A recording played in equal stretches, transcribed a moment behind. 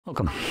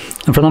Welcome.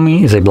 In front of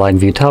me is a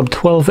Blackview Tab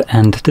 12,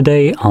 and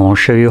today I will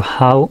show you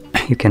how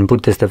you can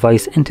boot this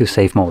device into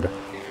safe mode.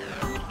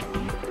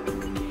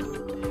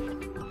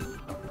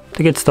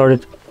 To get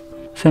started,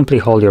 simply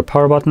hold your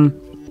power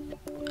button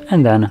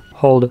and then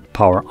hold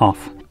power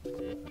off.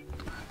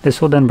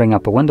 This will then bring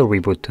up a window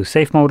reboot to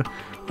safe mode,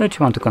 which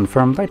you want to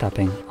confirm by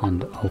tapping on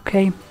the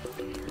OK.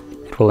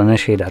 It will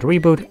initiate that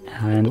reboot,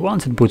 and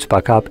once it boots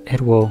back up,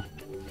 it will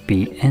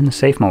be in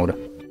safe mode.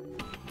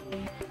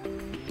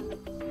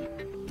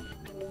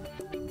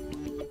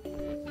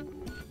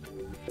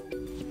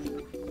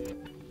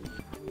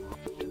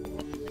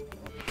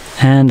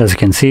 And as you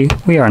can see,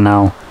 we are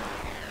now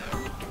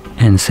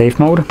in safe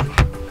mode.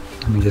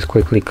 Let me just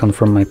quickly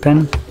confirm my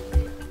PIN.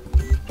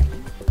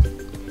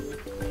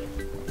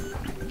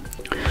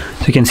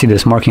 So you can see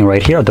this marking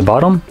right here at the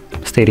bottom,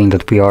 stating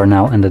that we are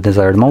now in the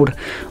desired mode.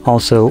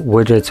 Also,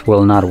 widgets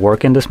will not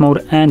work in this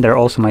mode, and there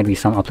also might be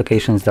some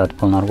applications that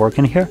will not work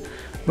in here,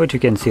 which you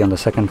can see on the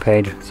second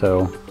page.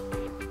 So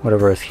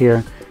whatever is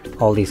here,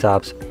 all these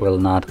apps will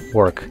not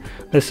work.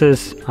 This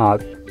is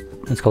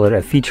let's call it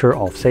a feature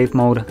of safe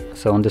mode.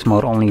 So in this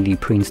mode, only the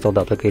pre-installed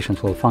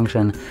applications will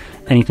function.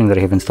 Anything that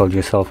you have installed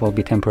yourself will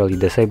be temporarily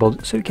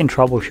disabled, so you can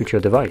troubleshoot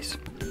your device.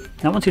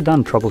 Now, once you're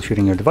done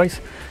troubleshooting your device,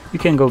 you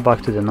can go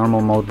back to the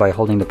normal mode by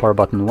holding the power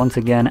button once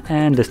again,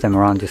 and this time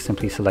around just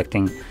simply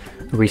selecting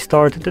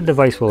restart. The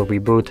device will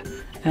reboot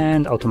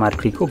and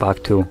automatically go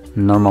back to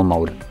normal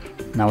mode.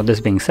 Now, with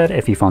this being said,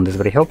 if you found this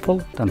very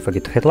helpful, don't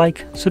forget to hit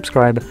like,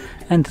 subscribe,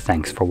 and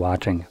thanks for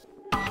watching.